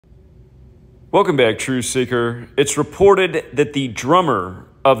Welcome back, Truth Seeker. It's reported that the drummer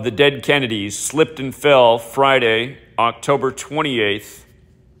of the Dead Kennedys slipped and fell Friday, October 28th,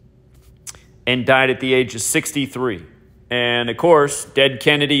 and died at the age of 63. And of course, Dead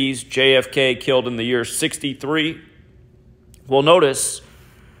Kennedys, JFK killed in the year 63. Well, notice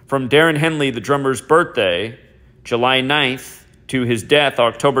from Darren Henley, the drummer's birthday, July 9th, to his death,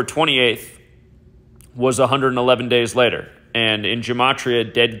 October 28th, was 111 days later. And in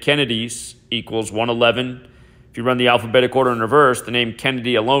Gematria, Dead Kennedys equals 111. If you run the alphabetic order in reverse, the name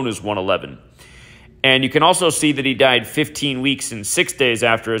Kennedy alone is 111. And you can also see that he died 15 weeks and 6 days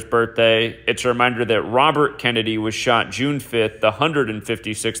after his birthday. It's a reminder that Robert Kennedy was shot June 5th, the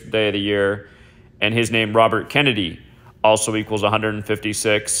 156th day of the year, and his name, Robert Kennedy, also equals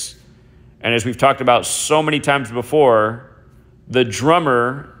 156. And as we've talked about so many times before, the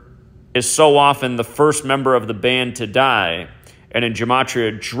drummer is so often the first member of the band to die. And in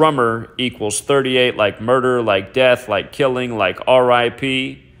Gematria, drummer equals 38, like murder, like death, like killing, like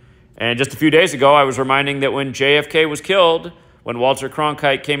RIP. And just a few days ago, I was reminding that when JFK was killed, when Walter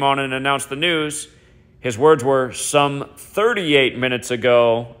Cronkite came on and announced the news, his words were, "Some 38 minutes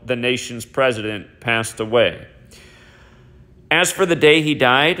ago, the nation's president passed away." As for the day he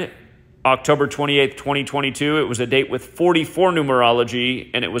died, October 28th, 2022, it was a date with 44 numerology,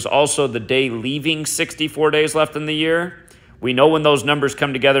 and it was also the day leaving 64 days left in the year. We know when those numbers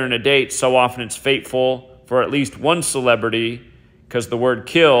come together in a date, so often it's fateful for at least one celebrity, because the word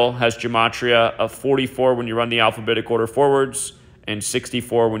kill has Gematria of 44 when you run the alphabetic order forwards, and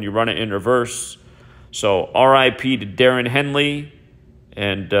 64 when you run it in reverse. So RIP to Darren Henley,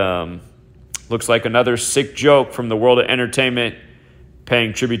 and looks like another sick joke from the world of entertainment,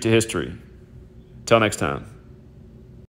 paying tribute to history. Till next time.